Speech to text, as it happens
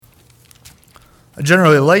I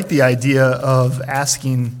generally like the idea of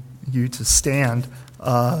asking you to stand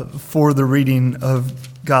for the reading of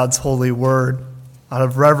God's holy word, out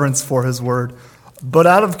of reverence for his word, but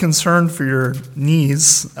out of concern for your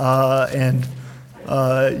knees and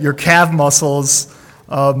your calf muscles,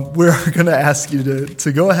 we're going to ask you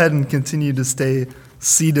to go ahead and continue to stay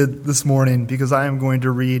seated this morning, because I am going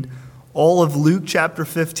to read all of Luke chapter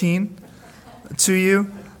 15 to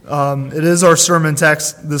you. It is our sermon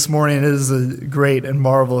text this morning. It is a great and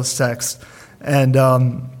marvelous text. And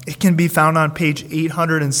it can be found on page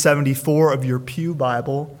 874 of your Pew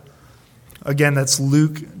Bible. Again, that's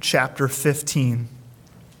Luke chapter 15.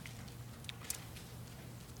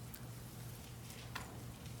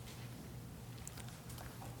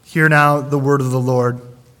 Hear now the word of the Lord.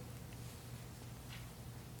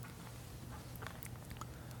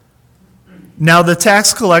 Now the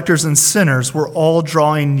tax collectors and sinners were all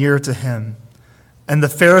drawing near to him, and the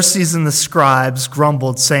Pharisees and the scribes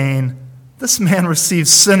grumbled, saying, "This man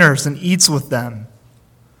receives sinners and eats with them."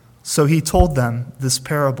 So he told them this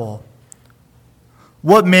parable.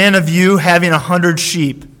 "What man of you, having 100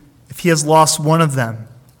 sheep, if he has lost one of them,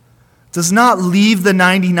 does not leave the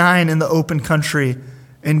 99 in the open country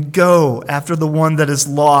and go after the one that is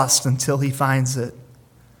lost until he finds it?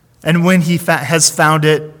 And when he has found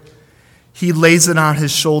it, he lays it on his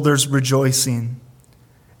shoulders rejoicing.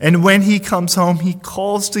 And when he comes home, he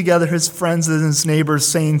calls together his friends and his neighbors,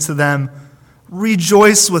 saying to them,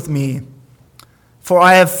 'Rejoice with me, for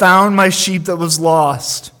I have found my sheep that was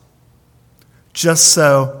lost.' Just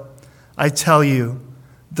so, I tell you,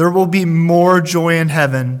 there will be more joy in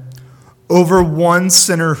heaven over one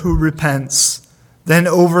sinner who repents than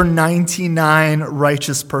over 99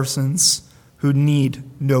 righteous persons who need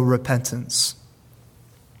no repentance.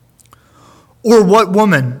 Or what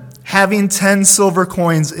woman, having 10 silver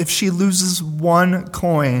coins, if she loses one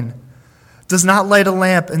coin, does not light a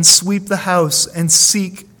lamp and sweep the house and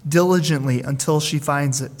seek diligently until she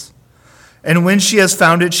finds it? And when she has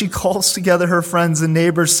found it, she calls together her friends and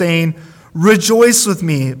neighbors, saying, 'Rejoice with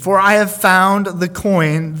me, for I have found the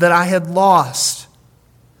coin that I had lost.'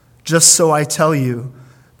 Just so, I tell you,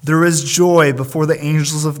 there is joy before the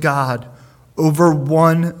angels of God over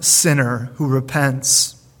one sinner who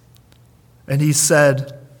repents." And he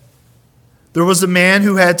said, "There was a man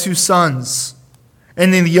who had 2 sons,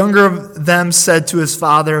 and the younger of them said to his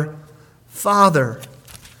father, 'Father,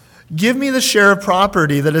 give me the share of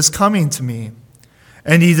property that is coming to me.'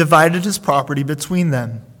 And he divided his property between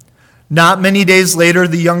them. Not many days later,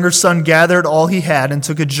 the younger son gathered all he had and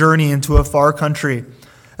took a journey into a far country.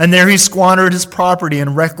 And there he squandered his property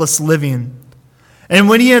in reckless living. And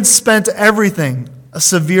when he had spent everything, a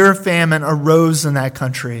severe famine arose in that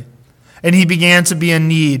country, and he began to be in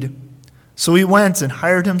need. So he went and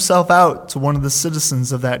hired himself out to one of the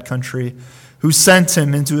citizens of that country, who sent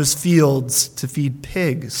him into his fields to feed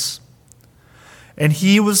pigs. And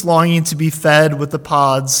he was longing to be fed with the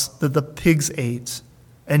pods that the pigs ate,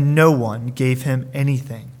 and no one gave him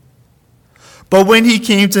anything. But when he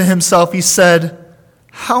came to himself, he said,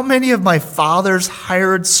 'How many of my father's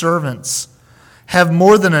hired servants have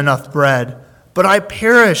more than enough bread, but I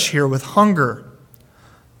perish here with hunger?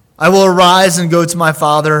 I will arise and go to my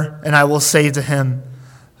father, and I will say to him,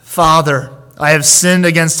 Father, I have sinned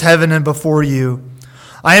against heaven and before you.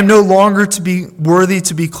 I am no longer to be worthy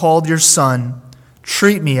to be called your son.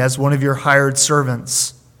 Treat me as one of your hired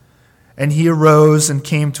servants.' And he arose and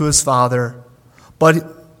came to his father. But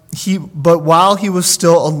while he was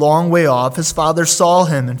still a long way off, his father saw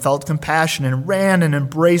him and felt compassion and ran and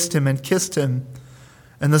embraced him and kissed him.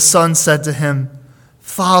 And the son said to him,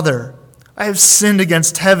 'Father, I have sinned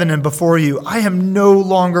against heaven and before you. I am no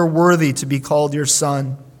longer worthy to be called your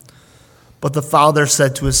son.' But the father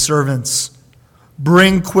said to his servants,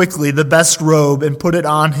 'Bring quickly the best robe and put it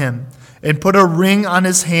on him, and put a ring on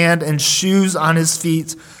his hand and shoes on his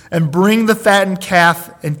feet, and bring the fattened calf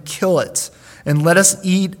and kill it, and let us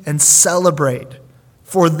eat and celebrate.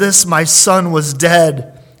 For this my son was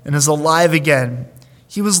dead and is alive again.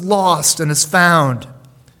 He was lost and is found.'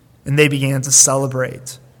 And they began to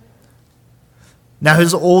celebrate. Now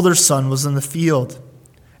his older son was in the field,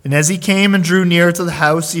 and as he came and drew near to the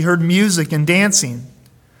house, he heard music and dancing.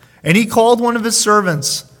 And he called one of his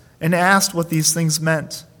servants and asked what these things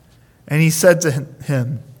meant. And he said to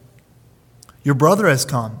him, 'Your brother has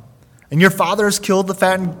come, and your father has killed the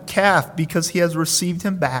fattened calf because he has received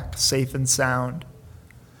him back safe and sound.'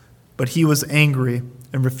 But he was angry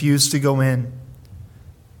and refused to go in.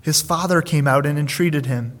 His father came out and entreated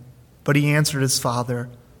him, but he answered his father,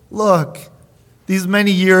 'Look, these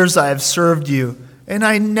many years I have served you, and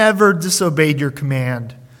I never disobeyed your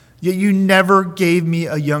command. Yet you never gave me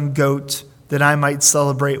a young goat that I might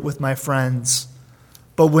celebrate with my friends.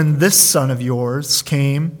 But when this son of yours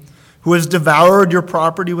came, who has devoured your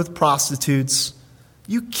property with prostitutes,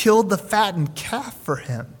 you killed the fattened calf for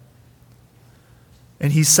him."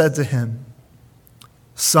 And he said to him,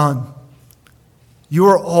 "Son, you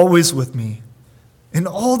are always with me, and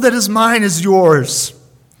all that is mine is yours.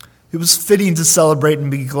 It was fitting to celebrate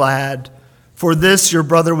and be glad, for this your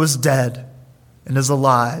brother was dead and is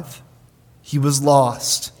alive. He was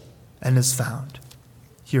lost and is found."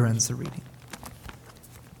 Here ends the reading.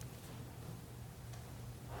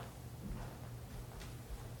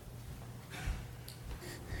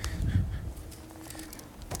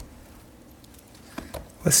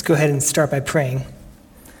 Let's go ahead and start by praying.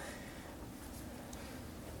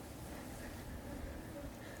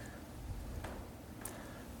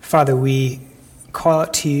 Father, we call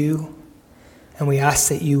out to you, and we ask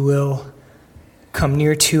that you will come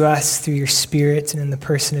near to us through your Spirit and in the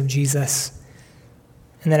person of Jesus.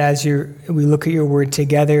 And that as we look at your word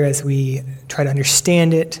together, as we try to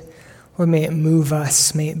understand it, Lord, may it move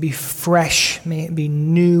us, may it be fresh, may it be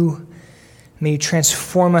new. May you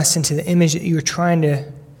transform us into the image that you are trying to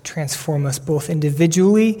transform us, both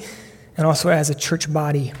individually and also as a church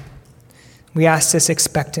body. We ask this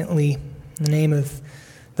expectantly in the name of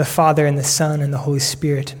the Father and the Son and the Holy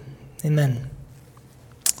Spirit. Amen.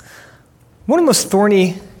 One of the most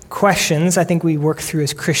thorny questions I think we work through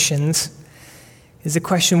as Christians is the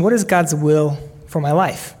question, what is God's will for my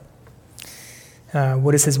life?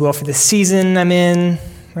 What is his will for the season I'm in,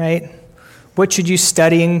 right? What should you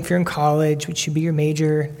study if you're in college? What should be your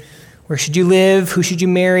major? Where should you live? Who should you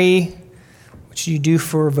marry? What should you do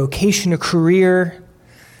for vocation or career?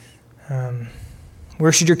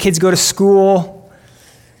 Where should your kids go to school?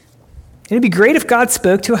 It'd be great if God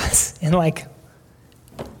spoke to us in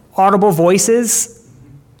audible voices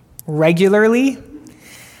regularly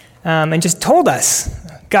and just told us,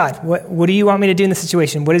 "God, what do you want me to do in this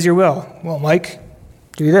situation? What is your will?" "Well, Mike,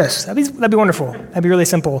 do this." That'd be wonderful. That'd be really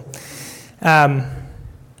simple.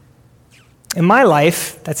 In my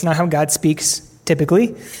life, that's not how God speaks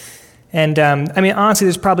typically. And honestly,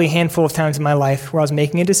 there's probably a handful of times in my life where I was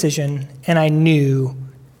making a decision and I knew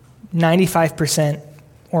 95%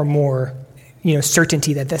 or more,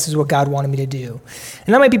 certainty that this is what God wanted me to do.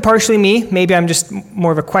 And that might be partially me. Maybe I'm just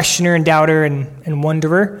more of a questioner and doubter and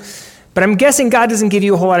wonderer. But I'm guessing God doesn't give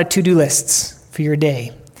you a whole lot of to-do lists for your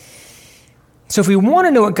day. So if we want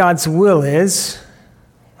to know what God's will is,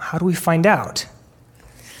 how do we find out?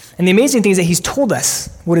 And the amazing thing is that he's told us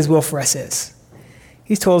what his will for us is.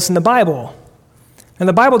 He's told us in the Bible. And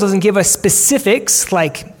the Bible doesn't give us specifics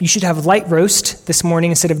like you should have light roast this morning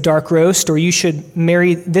instead of dark roast, or you should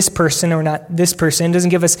marry this person or not this person. It doesn't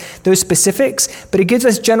give us those specifics, but it gives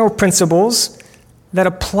us general principles that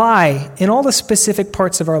apply in all the specific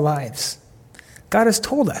parts of our lives. God has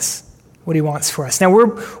told us what he wants for us. Now,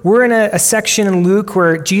 we're in a section in Luke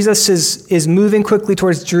where Jesus is moving quickly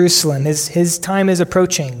towards Jerusalem. His time is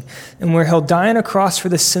approaching, and where he'll die on a cross for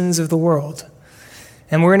the sins of the world.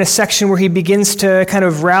 And we're in a section where he begins to kind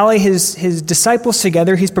of rally his disciples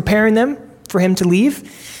together. He's preparing them for him to leave,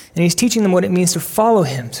 and he's teaching them what it means to follow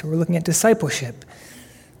him. So we're looking at discipleship.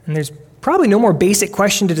 And there's probably no more basic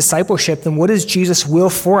question to discipleship than what is Jesus' will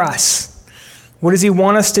for us? What does he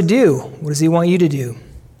want us to do? What does he want you to do?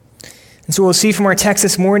 And so what we'll see from our text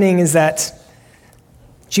this morning is that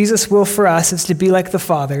Jesus' will for us is to be like the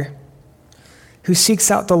Father who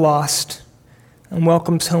seeks out the lost and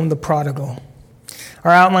welcomes home the prodigal.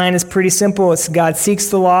 Our outline is pretty simple. It's God seeks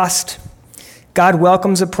the lost, God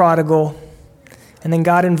welcomes a prodigal, and then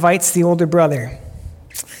God invites the older brother.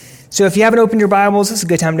 So if you haven't opened your Bibles, this is a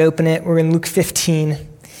good time to open it. We're in Luke 15.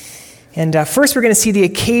 And first we're going to see the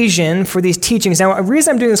occasion for these teachings. Now, the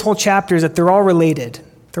reason I'm doing this whole chapter is that they're all related.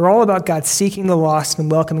 They're all about God seeking the lost and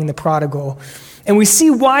welcoming the prodigal. And we see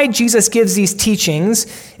why Jesus gives these teachings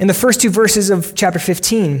in the first two verses of chapter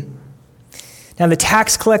 15. Now, the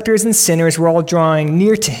tax collectors and sinners were all drawing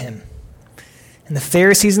near to him. And the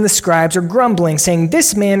Pharisees and the scribes are grumbling, saying,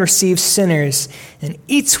 "This man receives sinners and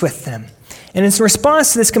eats with them." And it's in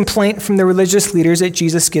response to this complaint from the religious leaders that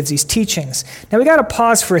Jesus gives these teachings. Now, we got to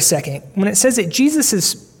pause for a second. When it says that Jesus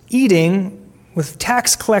is eating with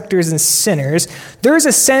tax collectors and sinners, there is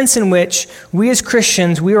a sense in which we as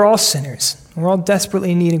Christians, we are all sinners. We're all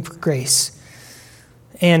desperately needing grace.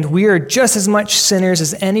 And we are just as much sinners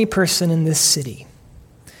as any person in this city.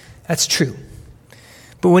 That's true.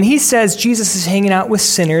 But when he says Jesus is hanging out with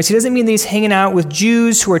sinners, he doesn't mean that he's hanging out with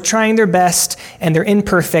Jews who are trying their best and they're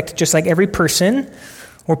imperfect, just like every person,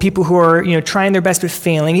 or people who are, trying their best but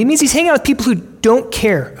failing. It means he's hanging out with people who don't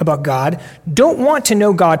care about God, don't want to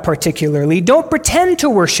know God particularly, don't pretend to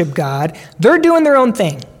worship God. They're doing their own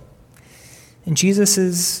thing. And Jesus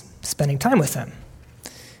is spending time with them.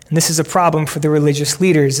 And this is a problem for the religious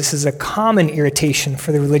leaders. This is a common irritation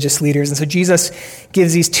for the religious leaders. And so Jesus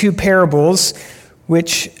gives these two parables,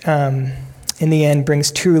 which in the end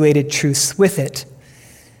brings two related truths with it.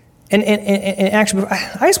 And actually,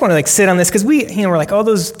 I just want to sit on this because we're like, oh,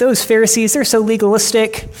 those Pharisees, they're so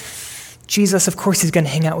legalistic. Jesus, of course, he's going to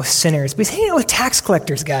hang out with sinners, but he's hanging out with tax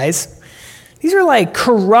collectors, guys. These are like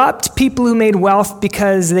corrupt people who made wealth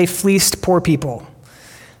because they fleeced poor people.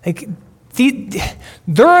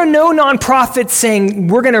 There are no nonprofits saying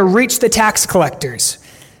we're going to reach the tax collectors.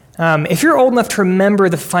 If you're old enough to remember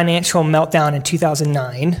the financial meltdown in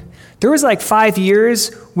 2009, there was 5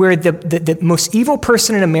 years where the most evil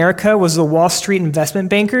person in America was the Wall Street investment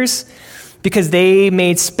bankers because they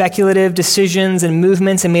made speculative decisions and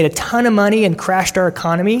movements and made a ton of money and crashed our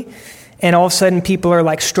economy. And all of a sudden people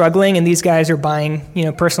are struggling, and these guys are buying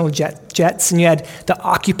personal jets. And you had the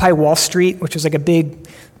Occupy Wall Street, which was a big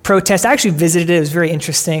protest. I actually visited it. It was very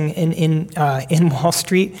interesting in Wall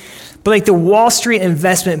Street. But the Wall Street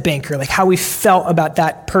investment banker, how we felt about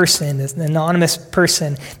that person, this anonymous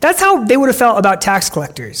person, that's how they would have felt about tax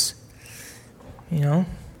collectors.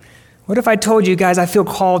 What if I told you guys I feel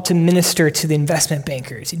called to minister to the investment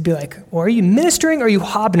bankers? You'd be like, well, are you ministering or are you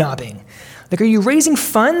hobnobbing? Are you raising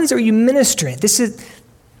funds or are you ministering?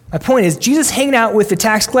 My point is, Jesus hanging out with the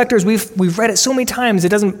tax collectors, we've read it so many times, it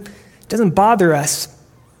doesn't bother us,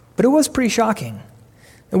 but it was pretty shocking.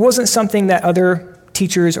 It wasn't something that other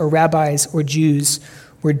teachers or rabbis or Jews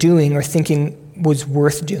were doing or thinking was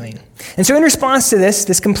worth doing. And so in response to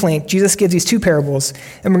this complaint, Jesus gives these two parables,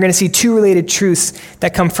 and we're going to see two related truths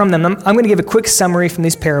that come from them. I'm going to give a quick summary from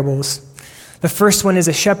these parables. The first one is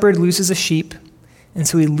a shepherd loses a sheep, and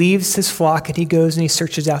so he leaves his flock and he goes and he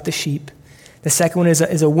searches out the sheep. The second one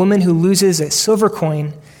is a woman who loses a silver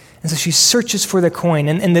coin, and so she searches for the coin.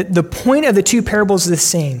 And the point of the two parables is the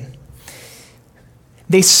same.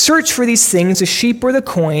 They search for these things, the sheep or the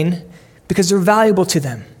coin, because they're valuable to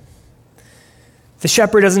them. The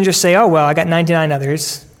shepherd doesn't just say, oh, well, I got 99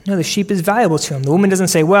 others. No, the sheep is valuable to him. The woman doesn't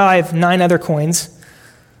say, well, I have 9 other coins.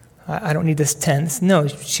 I don't need this 10th. No,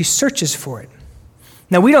 she searches for it.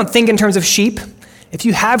 Now, we don't think in terms of sheep. If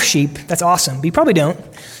you have sheep, that's awesome, but you probably don't.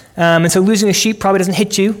 And so losing a sheep probably doesn't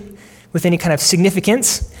hit you with any kind of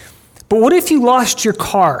significance. But what if you lost your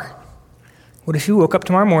car? What if you woke up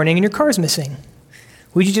tomorrow morning and your car's missing?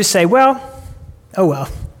 Would you just say, well, oh well,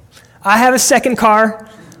 I have a second car,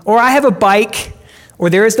 or I have a bike, or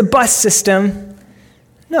there is the bus system?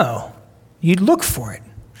 No, you'd look for it.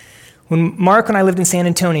 When Mark and I lived in San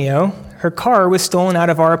Antonio, her car was stolen out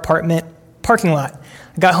of our apartment parking lot.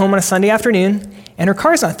 I got home on a Sunday afternoon, and her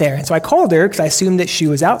car's not there. And so I called her because I assumed that she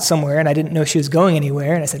was out somewhere, and I didn't know she was going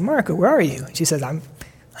anywhere. And I said, Mark, where are you? And she says, I'm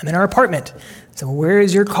in our apartment. So where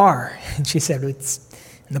is your car? And she said, it's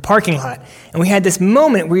in the parking lot. And we had this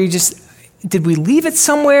moment where did we leave it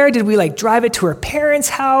somewhere? Did we drive it to her parents'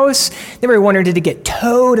 house? Then we were wondering, did it get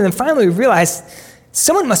towed? And then finally we realized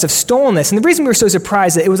someone must have stolen this. And the reason we were so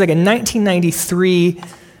surprised that it was a 1993,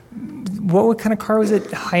 what kind of car was it?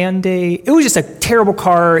 Hyundai. It was just a terrible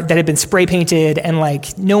car that had been spray painted and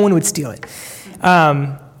no one would steal it.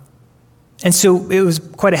 And so it was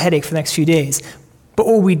quite a headache for the next few days. But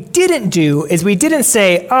what we didn't do is we didn't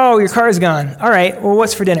say, oh, your car's gone. All right, well,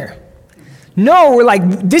 what's for dinner? No, we're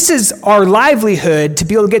this is our livelihood to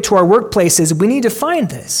be able to get to our workplaces. We need to find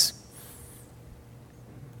this.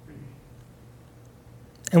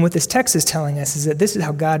 And what this text is telling us is that this is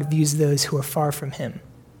how God views those who are far from him.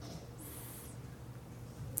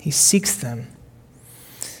 He seeks them.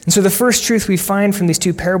 And so the first truth we find from these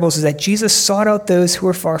two parables is that Jesus sought out those who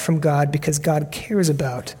are far from God because God cares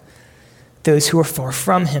about those who are far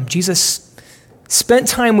from him. Jesus spent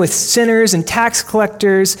time with sinners and tax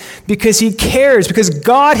collectors because he cares, because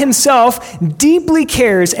God himself deeply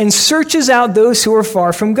cares and searches out those who are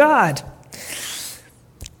far from God.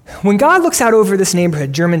 When God looks out over this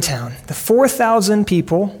neighborhood, Germantown, the 4,000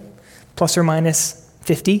 people, plus or minus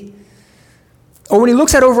 50, or when he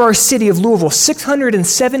looks out over our city of Louisville,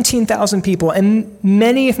 617,000 people, and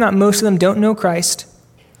many, if not most of them, don't know Christ,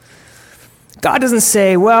 God doesn't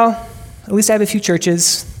say, well, at least I have a few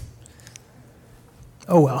churches.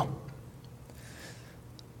 Oh, well.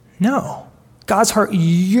 No. God's heart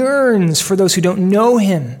yearns for those who don't know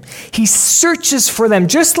him. He searches for them,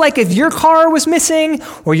 just like if your car was missing,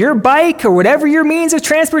 or your bike, or whatever your means of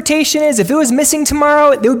transportation is, if it was missing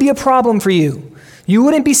tomorrow, it would be a problem for you. You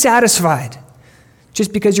wouldn't be satisfied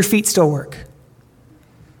just because your feet still work.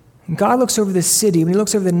 When God looks over the city, when he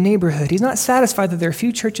looks over the neighborhood, he's not satisfied that there are a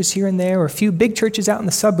few churches here and there or a few big churches out in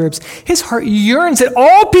the suburbs. His heart yearns that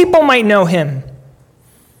all people might know him.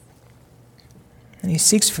 And he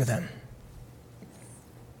seeks for them.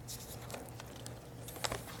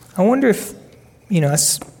 I wonder if,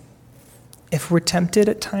 if we're tempted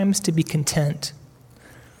at times to be content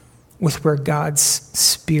with where God's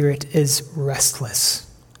Spirit is restless.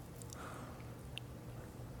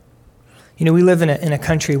 We live in a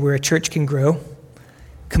country where a church can grow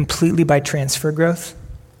completely by transfer growth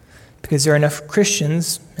because there are enough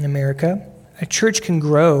Christians in America. A church can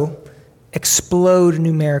grow, explode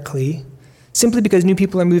numerically, simply because new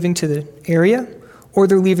people are moving to the area or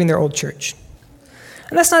they're leaving their old church.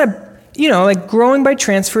 And that's not growing by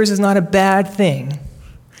transfers is not a bad thing,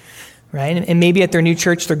 right? And maybe at their new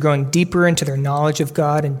church, they're growing deeper into their knowledge of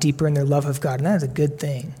God and deeper in their love of God, and that is a good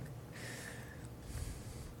thing.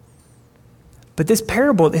 But this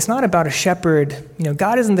parable, it's not about a shepherd.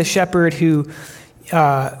 God isn't the shepherd who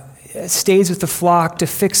stays with the flock to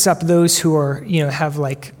fix up those who are, have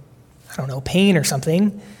pain or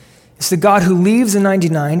something. It's the God who leaves the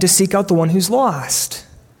 99 to seek out the one who's lost.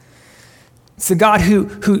 It's the God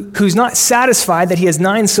who's not satisfied that he has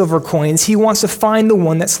 9 silver coins. He wants to find the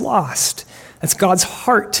one that's lost. That's God's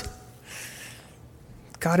heart.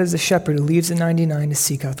 God is the shepherd who leaves the 99 to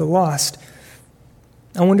seek out the lost.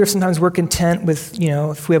 I wonder if sometimes we're content with,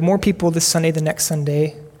 if we have more people this Sunday than next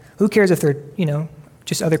Sunday. Who cares if they're,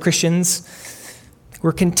 just other Christians?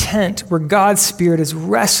 We're content where God's Spirit is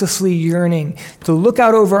restlessly yearning to look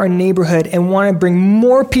out over our neighborhood and want to bring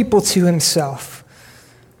more people to himself.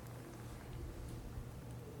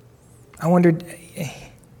 I wondered,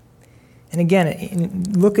 and again,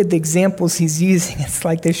 look at the examples he's using. It's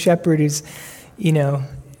like the shepherd who's,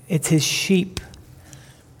 it's his sheep.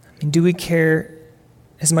 Do we care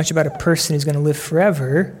as much about a person who's going to live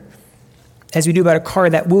forever as we do about a car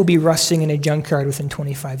that will be rusting in a junkyard within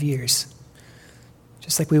 25 years?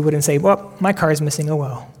 Just like we wouldn't say, well, my car is missing, oh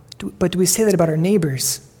well. But do we say that about our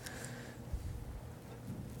neighbors?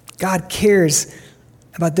 God cares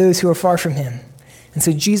about those who are far from him. And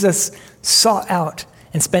so Jesus sought out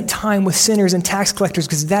and spent time with sinners and tax collectors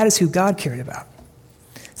because that is who God cared about.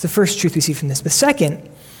 It's the first truth we see from this. The second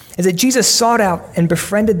is that Jesus sought out and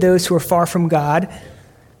befriended those who are far from God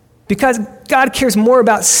because God cares more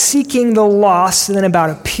about seeking the lost than about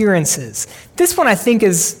appearances. This one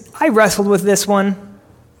I wrestled with this one,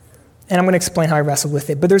 and I'm going to explain how I wrestled with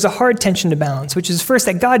it. But there's a hard tension to balance, which is first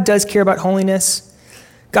that God does care about holiness.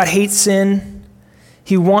 God hates sin.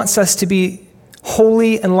 He wants us to be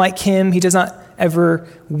holy and like him. He does not ever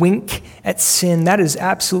wink at sin. That is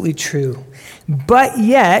absolutely true. But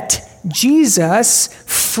yet, Jesus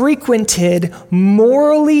frequented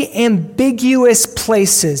morally ambiguous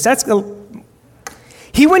places.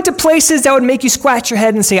 He went to places that would make you scratch your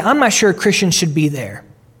head and say, I'm not sure a Christian should be there.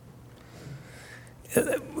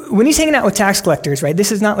 When he's hanging out with tax collectors, right,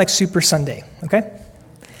 this is not like Super Sunday, okay?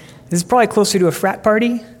 This is probably closer to a frat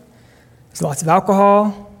party. There's lots of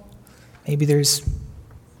alcohol. Maybe there's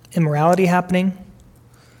immorality happening.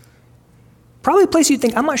 Probably a place you'd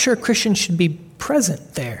think, I'm not sure a Christian should be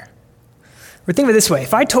present there. Or think of it this way.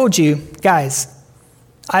 If I told you, guys,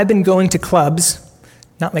 I've been going to clubs,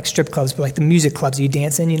 not like strip clubs, but like the music clubs you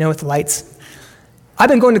dance in, with the lights. I've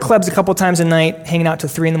been going to clubs a couple times a night, hanging out till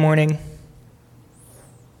 3 a.m.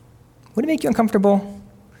 Would it make you uncomfortable?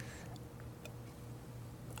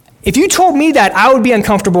 If you told me that, I would be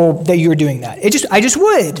uncomfortable that you were doing that. I just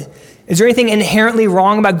would. Is there anything inherently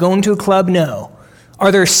wrong about going to a club? No.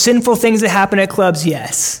 Are there sinful things that happen at clubs?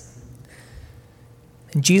 Yes.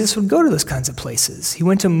 And Jesus would go to those kinds of places. He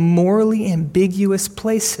went to morally ambiguous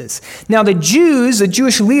places. Now the Jews, the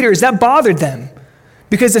Jewish leaders, that bothered them.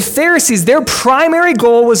 Because the Pharisees, their primary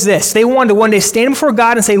goal was this. They wanted to one day stand before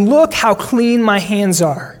God and say, look how clean my hands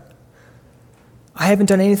are. I haven't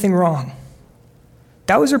done anything wrong.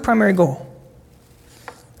 That was their primary goal.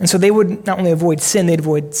 And so they would not only avoid sin, they'd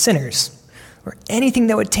avoid sinners or anything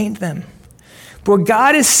that would taint them. But what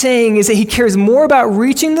God is saying is that he cares more about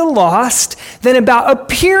reaching the lost than about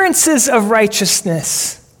appearances of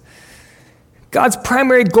righteousness. God's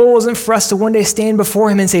primary goal isn't for us to one day stand before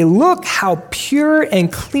him and say, look how pure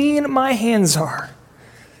and clean my hands are.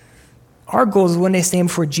 Our goal is one day stand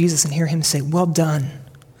before Jesus and hear him say, well done,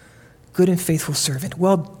 good and faithful servant.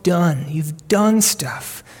 Well done. You've done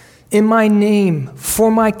stuff in my name for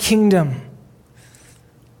my kingdom.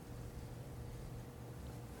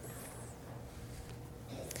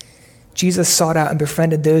 Jesus sought out and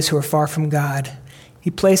befriended those who were far from God.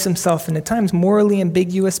 He placed himself in at times morally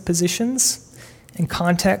ambiguous positions and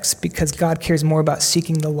contexts because God cares more about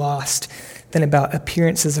seeking the lost than about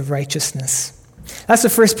appearances of righteousness. That's the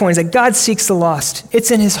first point, is that God seeks the lost.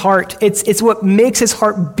 It's in his heart. It's what makes his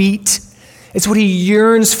heart beat. It's what he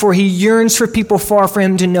yearns for. He yearns for people far from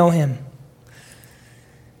him to know him.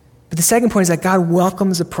 But the second point is that God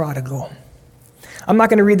welcomes the prodigal. I'm not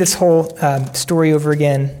going to read this whole story over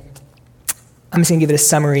again. I'm just going to give it a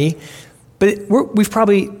summary. But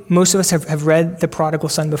most of us have read The Prodigal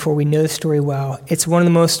Son before. We know the story well. It's one of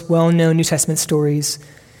the most well-known New Testament stories.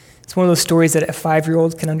 It's one of those stories that a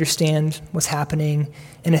 5-year-old can understand what's happening,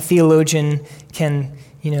 and a theologian can,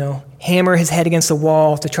 hammer his head against the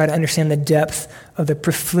wall to try to understand the depth of the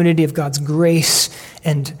profundity of God's grace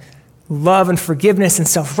and love and forgiveness and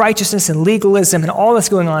self-righteousness and legalism and all that's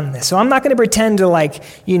going on in this. So I'm not going to pretend to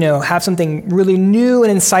have something really new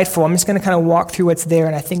and insightful. I'm just going to kind of walk through what's there,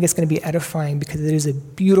 and I think it's going to be edifying because it is a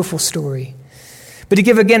beautiful story. But to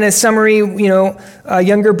give, again, a summary, a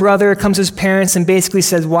younger brother comes to his parents and basically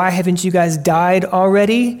says, "Why haven't you guys died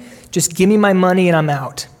already? Just give me my money and I'm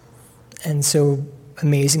out." And so,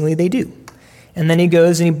 amazingly, they do. And then he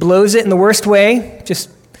goes and he blows it in the worst way, just,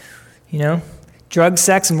 drug,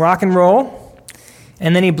 sex, and rock and roll.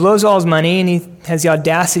 And then he blows all his money, and he has the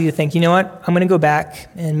audacity to think, you know what, I'm going to go back,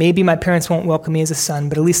 and maybe my parents won't welcome me as a son,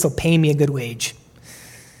 but at least they'll pay me a good wage.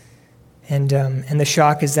 And the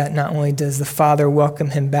shock is that not only does the father welcome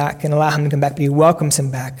him back and allow him to come back, but he welcomes him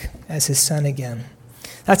back as his son again.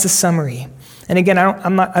 That's a summary. And again,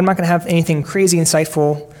 I'm not going to have anything crazy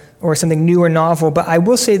insightful or something new or novel, but I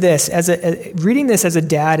will say this: reading this as a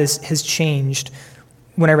dad has changed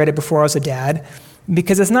when I read it before I was a dad,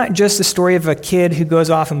 because it's not just the story of a kid who goes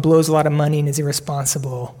off and blows a lot of money and is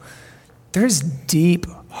irresponsible. There's deep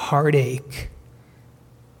heartache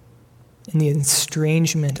in the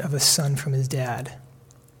estrangement of a son from his dad.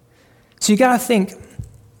 So you got to think,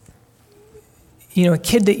 a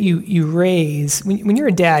kid that you raise, when you're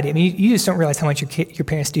a dad, you just don't realize how much your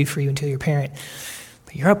parents do for you until you're a parent.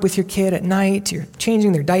 But you're up with your kid at night, you're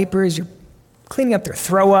changing their diapers, you're cleaning up their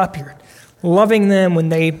throw up, you're loving them when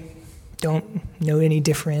they don't know any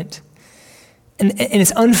different. And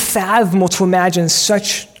it's unfathomable to imagine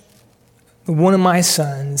such one of my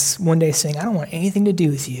sons one day saying, "I don't want anything to do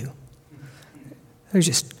with you." There's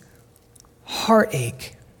just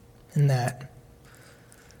heartache in that.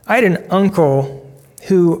 I had an uncle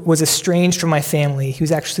who was estranged from my family. He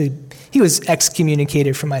was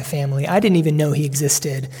excommunicated from my family. I didn't even know he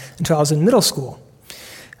existed until I was in middle school.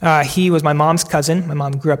 He was my mom's cousin. My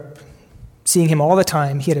mom grew up seeing him all the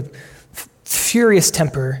time. He had a furious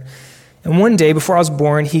temper. And one day, before I was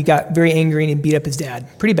born, he got very angry and he beat up his dad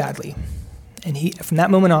pretty badly. And from that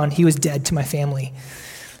moment on, he was dead to my family.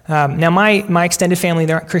 Now, my extended family,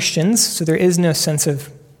 they're not Christians, so there is no sense of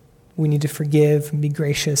we need to forgive and be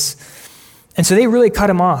gracious. And so they really cut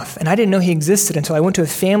him off. And I didn't know he existed until I went to a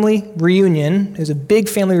family reunion. It was a big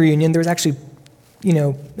family reunion. There was actually,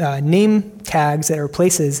 name tags at our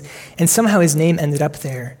places, and somehow his name ended up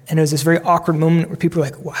there. And it was this very awkward moment where people were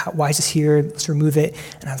like, "Why is this here? Let's remove it."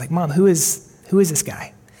 And I was like, "Mom, who is this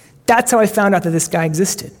guy?" That's how I found out that this guy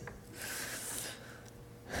existed.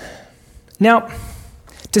 Now,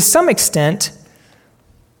 to some extent,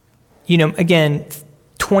 again,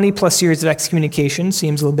 20 plus years of excommunication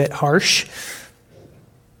seems a little bit harsh.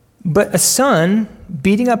 But a son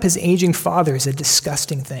beating up his aging father is a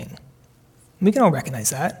disgusting thing. We can all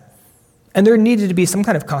recognize that. And there needed to be some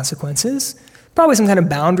kind of consequences, probably some kind of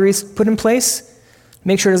boundaries put in place,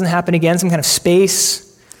 make sure it doesn't happen again, some kind of space.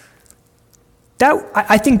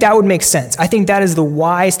 I think that would make sense. I think that is the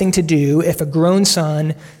wise thing to do if a grown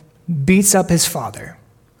son beats up his father.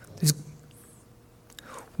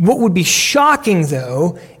 What would be shocking,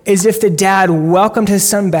 though, is if the dad welcomed his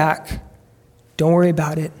son back. "Don't worry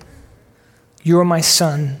about it. You're my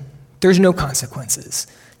son. There's no consequences."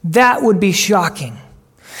 That would be shocking.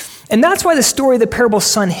 And that's why the story of the parable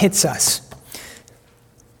son hits us.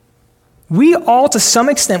 We all, to some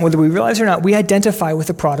extent, whether we realize it or not, we identify with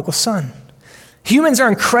the prodigal son. Humans are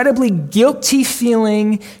incredibly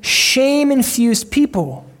guilty-feeling, shame-infused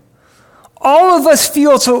people. All of us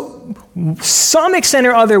feel, to some extent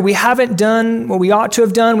or other, we haven't done what we ought to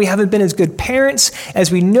have done. We haven't been as good parents as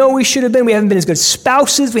we know we should have been. We haven't been as good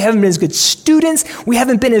spouses. We haven't been as good students. We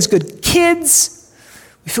haven't been as good kids.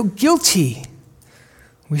 We feel guilty.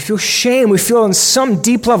 We feel shame. We feel on some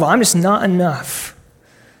deep level, I'm just not enough.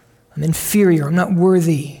 I'm inferior. I'm not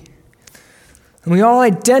worthy. And we all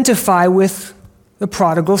identify with the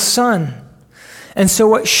prodigal son. And so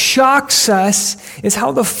what shocks us is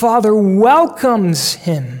how the father welcomes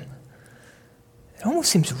him. It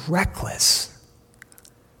almost seems reckless.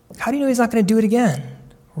 How do you know he's not going to do it again?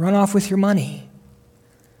 Run off with your money.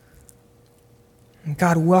 And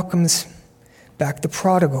God welcomes back the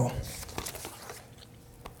prodigal.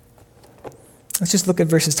 Let's just look at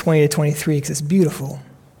verses 20 to 23 because it's beautiful.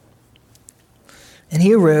 And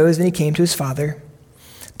he arose and he came to his father.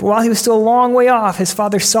 But while he was still a long way off, his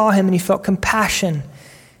father saw him and he felt compassion.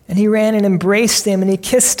 And he ran and embraced him and he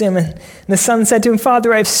kissed him. And the son said to him,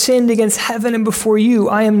 Father, I have sinned against heaven and before you.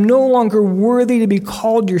 I am no longer worthy to be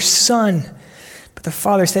called your son. But the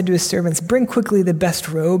father said to his servants, Bring quickly the best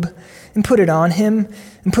robe and put it on him,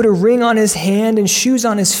 and put a ring on his hand and shoes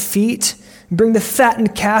on his feet. Bring the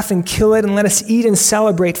fattened calf and kill it, and let us eat and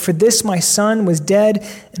celebrate. For this my son was dead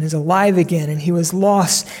and is alive again, and he was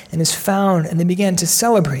lost and is found. And they began to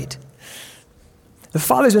celebrate. The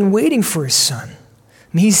father's been waiting for his son. I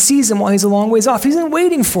mean, he sees him while he's a long ways off. He's been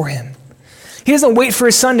waiting for him. He doesn't wait for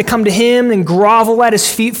his son to come to him and grovel at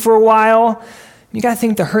his feet for a while. You got to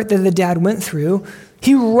think the hurt that the dad went through.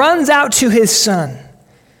 He runs out to his son.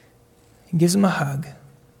 He gives him a hug.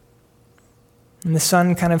 And the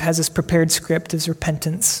son kind of has this prepared script of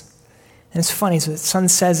repentance. And it's funny, so the son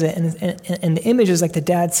says it, and the image is like the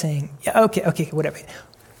dad saying, yeah, okay, whatever.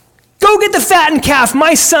 Go get the fattened calf,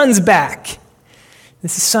 my son's back.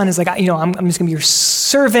 This son is like, I'm just going to be your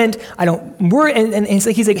servant. I don't worry. And it's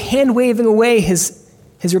like he's like hand-waving away his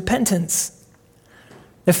repentance.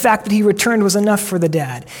 The fact that he returned was enough for the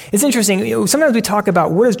dad. It's interesting. Sometimes we talk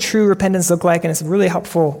about what does true repentance look like, and it's a really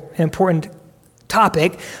helpful and important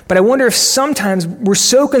topic. But I wonder if sometimes we're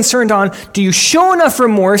so concerned on, do you show enough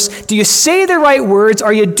remorse? Do you say the right words?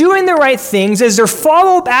 Are you doing the right things? Is there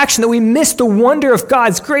follow-up action that we miss the wonder of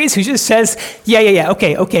God's grace who just says, yeah,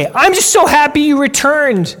 okay. I'm just so happy you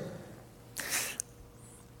returned.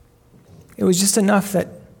 It was just enough that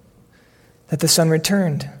the son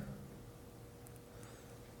returned.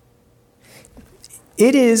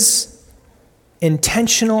 It is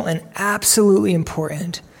intentional and absolutely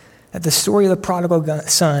important that the story of the prodigal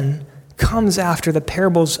son comes after the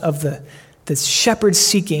parables of the shepherd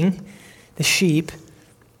seeking the sheep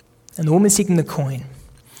and the woman seeking the coin.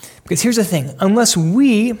 Because here's the thing, unless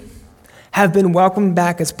we have been welcomed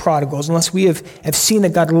back as prodigals, unless we have seen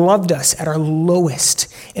that God loved us at our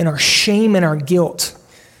lowest, in our shame and our guilt,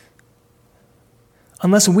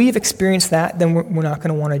 unless we've experienced that, then we're not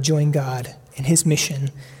going to want to join God in his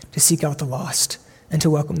mission to seek out the lost and to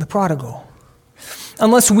welcome the prodigal.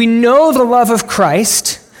 Unless we know the love of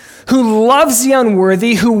Christ, who loves the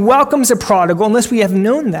unworthy, who welcomes a prodigal, unless we have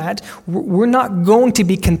known that, we're not going to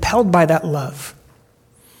be compelled by that love.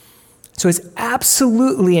 So it's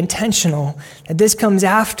absolutely intentional that this comes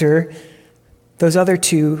after those other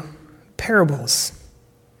two parables.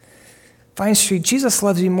 Vine Street, Jesus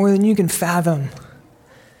loves you more than you can fathom.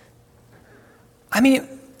 I mean,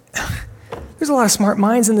 there's a lot of smart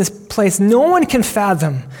minds in this place. No one can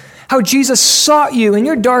fathom how Jesus sought you in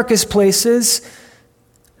your darkest places,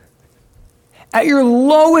 at your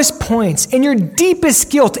lowest points, in your deepest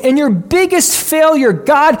guilt, in your biggest failure.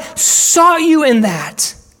 God sought you in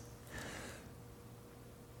that.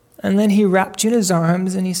 And then he wrapped you in his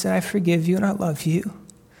arms and he said, I forgive you and I love you. And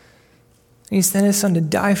he sent his son to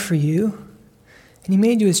die for you, and he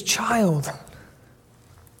made you his child.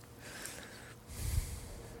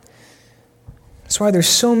 That's why there's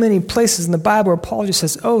so many places in the Bible where Paul just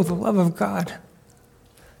says, oh, the love of God.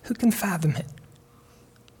 Who can fathom it?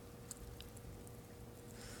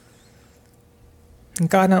 And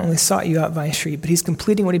God not only sought you out Vine Street, but he's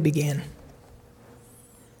completing what he began.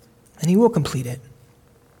 And he will complete it.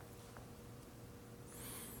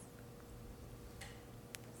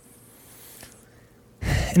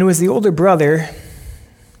 And it was the older brother,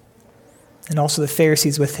 and also the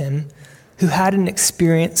Pharisees with him, who hadn't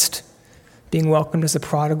experienced being welcomed as a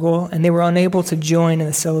prodigal, and they were unable to join in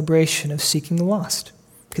the celebration of seeking the lost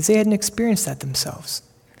because they hadn't experienced that themselves.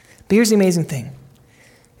 But here's the amazing thing,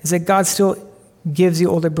 is that God still gives the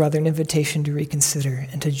older brother an invitation to reconsider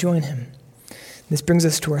and to join him. This brings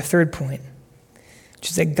us to our third point, which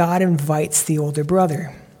is that God invites the older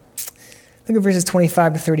brother. Look at verses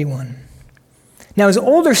 25 to 31. Now his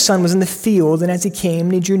older son was in the field, and as he came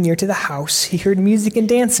and he drew near to the house, he heard music and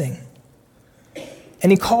dancing.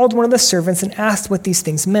 And he called one of the servants and asked what these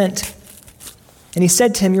things meant. And he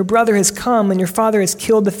said to him, your brother has come, and your father has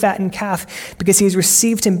killed the fattened calf, because he has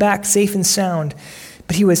received him back safe and sound.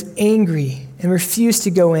 But he was angry and refused to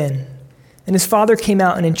go in. And his father came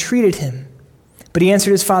out and entreated him. But he answered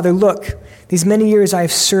his father, look, these many years I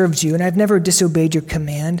have served you, and I have never disobeyed your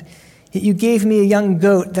command. Yet you gave me a young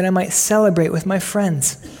goat that I might celebrate with my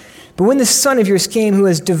friends. But when this son of yours came who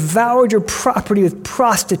has devoured your property with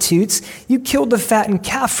prostitutes, you killed the fattened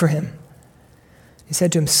calf for him. He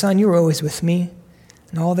said to him, son, you are always with me,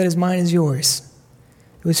 and all that is mine is yours.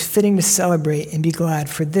 It was fitting to celebrate and be glad,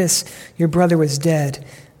 for this, your brother was dead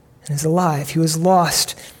and is alive. He was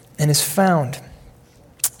lost and is found.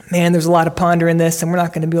 Man, there's a lot of ponder in this, and we're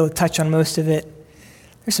not going to be able to touch on most of it.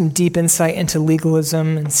 There's some deep insight into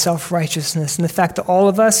legalism and self-righteousness and the fact that all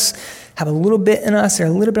of us have a little bit in us, are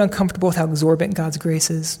a little bit uncomfortable with how exorbitant God's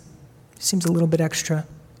grace is. It seems a little bit extra.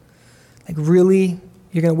 Like, really?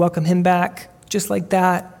 You're going to welcome him back just like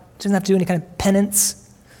that? Doesn't have to do any kind of penance?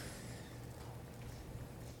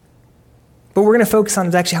 But we're going to focus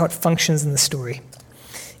on actually how it functions in the story.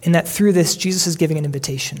 And that through this, Jesus is giving an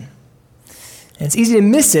invitation. And it's easy to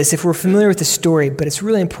miss this if we're familiar with the story, but it's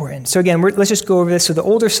really important. So again, let's just go over this. So the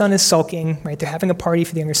older son is sulking, right? They're having a party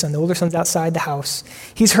for the younger son. The older son's outside the house.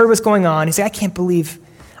 He's heard what's going on. He's like, I can't believe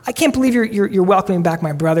you're welcoming back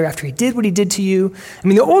my brother after he did what he did to you. I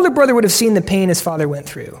mean, the older brother would have seen the pain his father went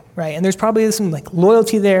through, right? And there's probably some like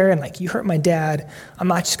loyalty there, and like, you hurt my dad. I'm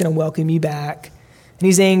not just going to welcome you back. And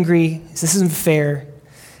he's angry. He says, this isn't fair.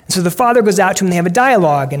 And so the father goes out to him, and they have a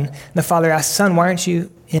dialogue, and the father asks, son, why aren't you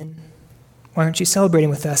celebrating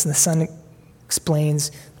with us? And the son explains,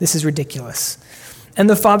 this is ridiculous. And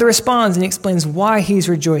the father responds, and he explains why he's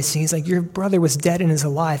rejoicing. He's like, your brother was dead and is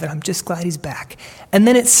alive, and I'm just glad he's back. And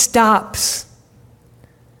then it stops.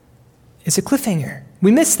 It's a cliffhanger.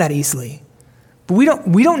 We miss that easily. But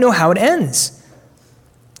we don't know how it ends.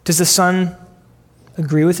 Does the son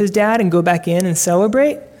agree with his dad and go back in and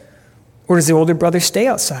celebrate? Or does the older brother stay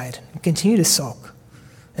outside and continue to sulk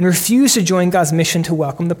and refuse to join God's mission to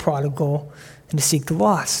welcome the prodigal and to seek the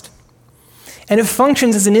lost? And it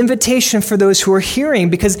functions as an invitation for those who are hearing,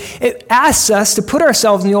 because it asks us to put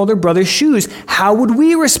ourselves in the older brother's shoes. How would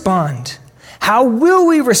we respond? How will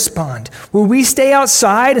we respond? Will we stay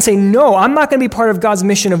outside and say, no, I'm not going to be part of God's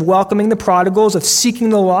mission of welcoming the prodigals, of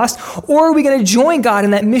seeking the lost? Or are we going to join God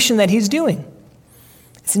in that mission that he's doing?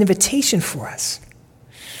 It's an invitation for us.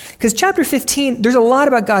 Because chapter 15, there's a lot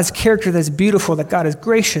about God's character that's beautiful, that God is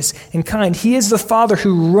gracious and kind. He is the father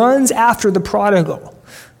who runs after the prodigal,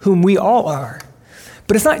 whom we all are.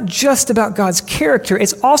 But it's not just about God's character.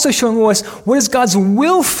 It's also showing us what is God's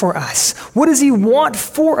will for us. What does he want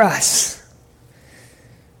for us?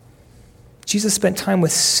 Jesus spent time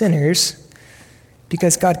with sinners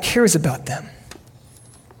because God cares about them.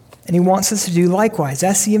 And he wants us to do likewise.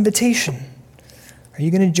 That's the invitation. Are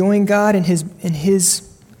you going to join God in his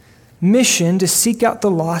mission to seek out the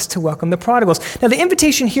lost, to welcome the prodigals? Now, the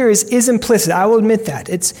invitation here is implicit. I will admit that.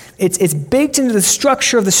 It's baked into the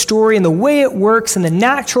structure of the story and the way it works and the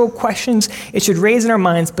natural questions it should raise in our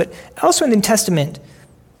minds. But elsewhere in the New Testament,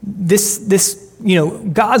 this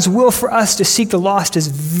God's will for us to seek the lost is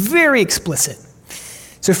very explicit.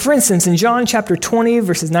 So, for instance, in John chapter 20,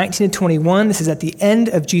 verses 19 to 21, this is at the end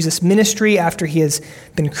of Jesus' ministry after he has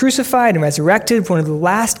been crucified and resurrected. One of the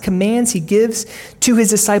last commands he gives to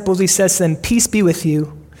his disciples, he says to them, peace be with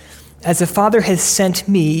you. As the Father has sent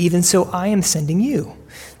me, even so I am sending you.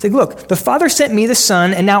 It's like, look, the Father sent me, the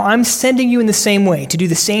Son, and now I'm sending you in the same way, to do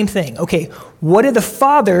the same thing. Okay, what did the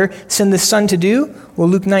Father send the Son to do? Well,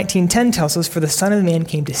 Luke 19:10 tells us, for the Son of Man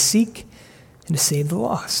came to seek and to save the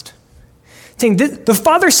lost. Saying, the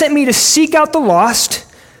Father sent me to seek out the lost,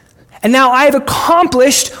 and now I have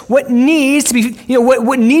accomplished what needs to be,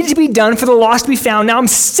 what needs to be done for the lost to be found. Now I'm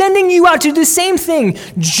sending you out to do the same thing.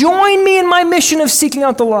 Join me in my mission of seeking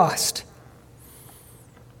out the lost.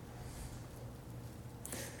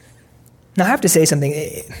 Now I have to say something.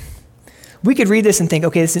 We could read this and think,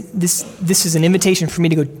 okay, this is an invitation for me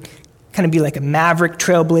to go kind of be like a maverick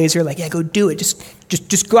trailblazer, like, yeah, go do it.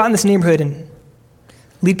 Just go out in this neighborhood and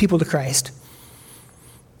lead people to Christ.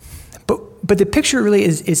 But the picture really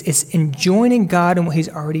is in joining God in what he's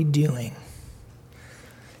already doing.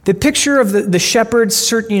 The picture of the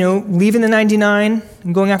shepherds, leaving the 99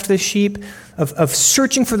 and going after the sheep, of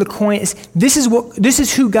searching for the coin, this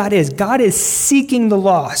is who God is. God is seeking the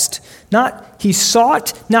lost. Not he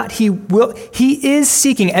sought, not he will. He is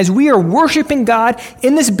seeking. As we are worshiping God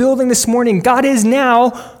in this building this morning, God is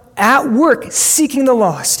now at work seeking the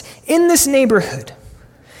lost in this neighborhood,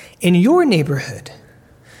 in your neighborhood,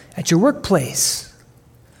 at your workplace,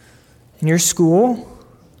 in your school,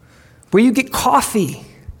 where you get coffee,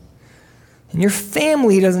 and your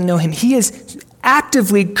family doesn't know him. He is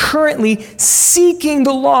actively, currently seeking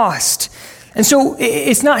the lost. And so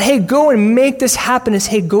it's not, hey, go and make this happen. It's,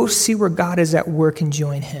 hey, go see where God is at work and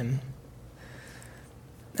join him.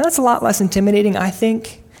 Now, that's a lot less intimidating, I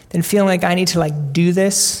think, than feeling like I need to do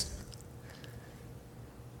this.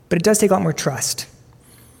 But it does take a lot more trust.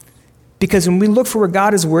 Because when we look for where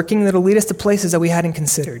God is working, that'll lead us to places that we hadn't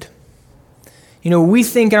considered. We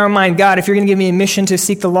think in our mind, God, if you're going to give me a mission to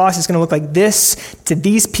seek the lost, it's going to look like this to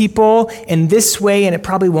these people in this way, and it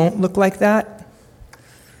probably won't look like that.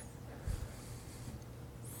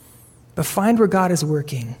 But find where God is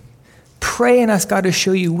working. Pray and ask God to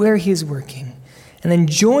show you where he is working, and then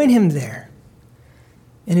join him there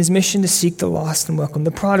in his mission to seek the lost and welcome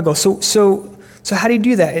the prodigal. So how do you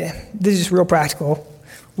do that? This is just real practical.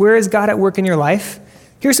 Where is God at work in your life?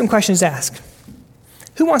 Here's some questions to ask.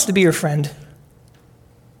 Who wants to be your friend?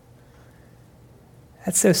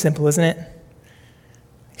 That's so simple, isn't it?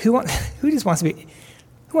 Who wants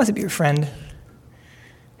to be your friend?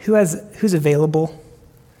 Who's available?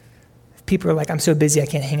 If people are like, I'm so busy I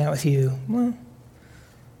can't hang out with you. Well,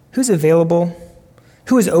 who's available?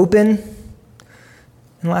 Who is open?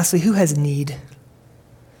 And lastly, who has need?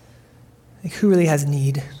 Like, who really has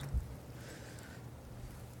need?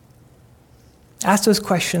 Ask those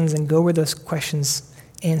questions and go where those questions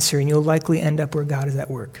answer, and you'll likely end up where God is at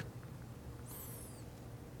work.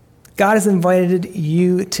 God has invited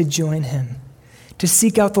you to join him, to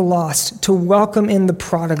seek out the lost, to welcome in the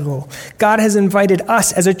prodigal. God has invited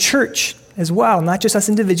us as a church as well, not just us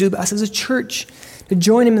individually, but us as a church, to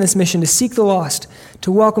join him in this mission, to seek the lost,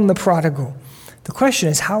 to welcome the prodigal. The question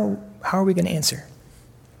is, how are we going to answer?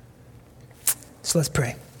 So let's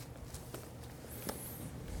pray.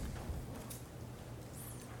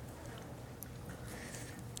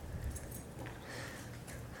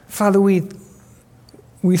 Father, we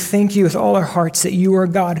thank you with all our hearts that you are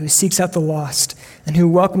God who seeks out the lost and who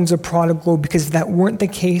welcomes a prodigal, because if that weren't the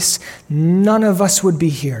case, none of us would be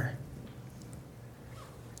here.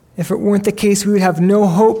 If it weren't the case, we would have no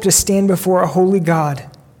hope to stand before a holy God.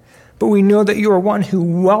 But we know that you are one who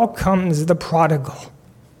welcomes the prodigal.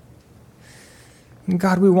 And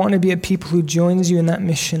God, we want to be a people who joins you in that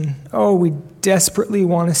mission. Oh, we desperately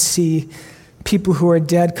want to see people who are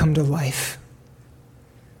dead come to life.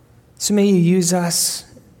 So may you use us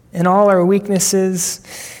in all our weaknesses,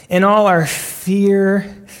 in all our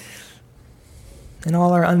fear, in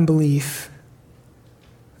all our unbelief.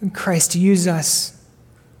 And Christ, use us.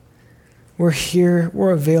 We're here,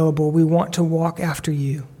 we're available. We want to walk after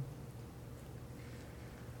you.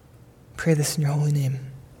 Pray this in your holy name.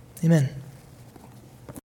 Amen.